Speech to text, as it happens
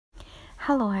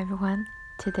Hello everyone,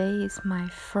 today is my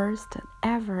first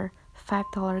ever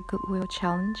 $5 Goodwill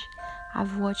challenge.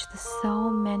 I've watched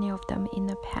so many of them in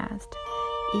the past,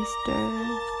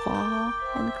 Easter, fall,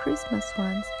 and Christmas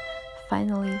ones.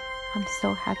 Finally, I'm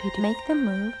so happy to make the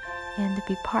move and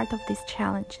be part of this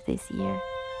challenge this year.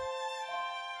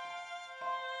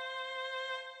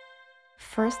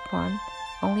 First one,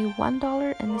 only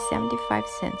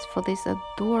 $1.75 for this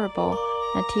adorable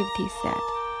nativity set.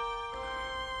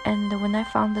 And when I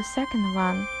found the second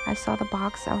one, I saw the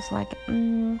box, I was like,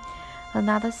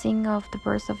 another scene of the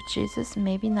birth of Jesus,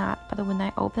 maybe not. But when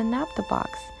I opened up the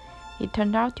box, it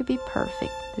turned out to be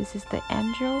perfect. This is the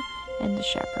angel and the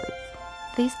shepherds.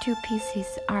 These two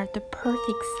pieces are the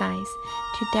perfect size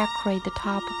to decorate the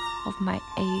top of my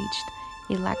aged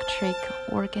electric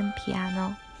organ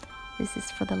piano. This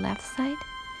is for the left side,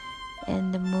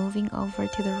 and moving over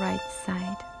to the right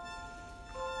side.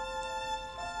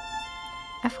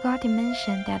 I forgot to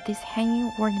mention that this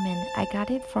hanging ornament, I got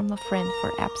it from a friend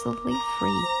for absolutely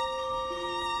free.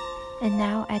 And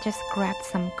now I just grabbed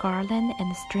some garland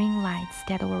and string lights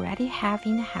that I already have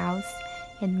in the house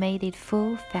and made it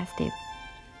full festive.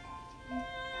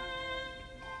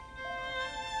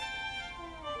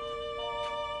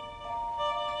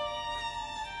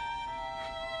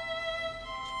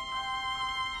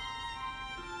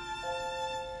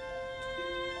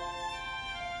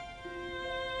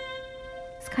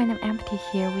 It's kind of empty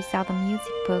here without the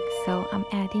music book, so I'm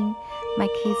adding my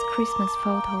kids' Christmas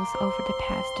photos over the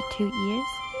past 2 years,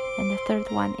 and the third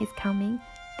one is coming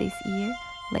this year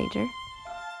later.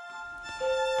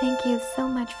 Thank you so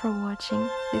much for watching.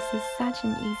 This is such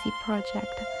an easy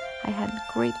project. I had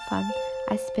great fun.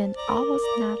 I spent almost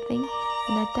nothing,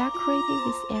 and I decorated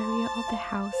this area of the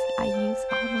house I use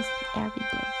almost every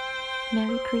day.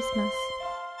 Merry Christmas!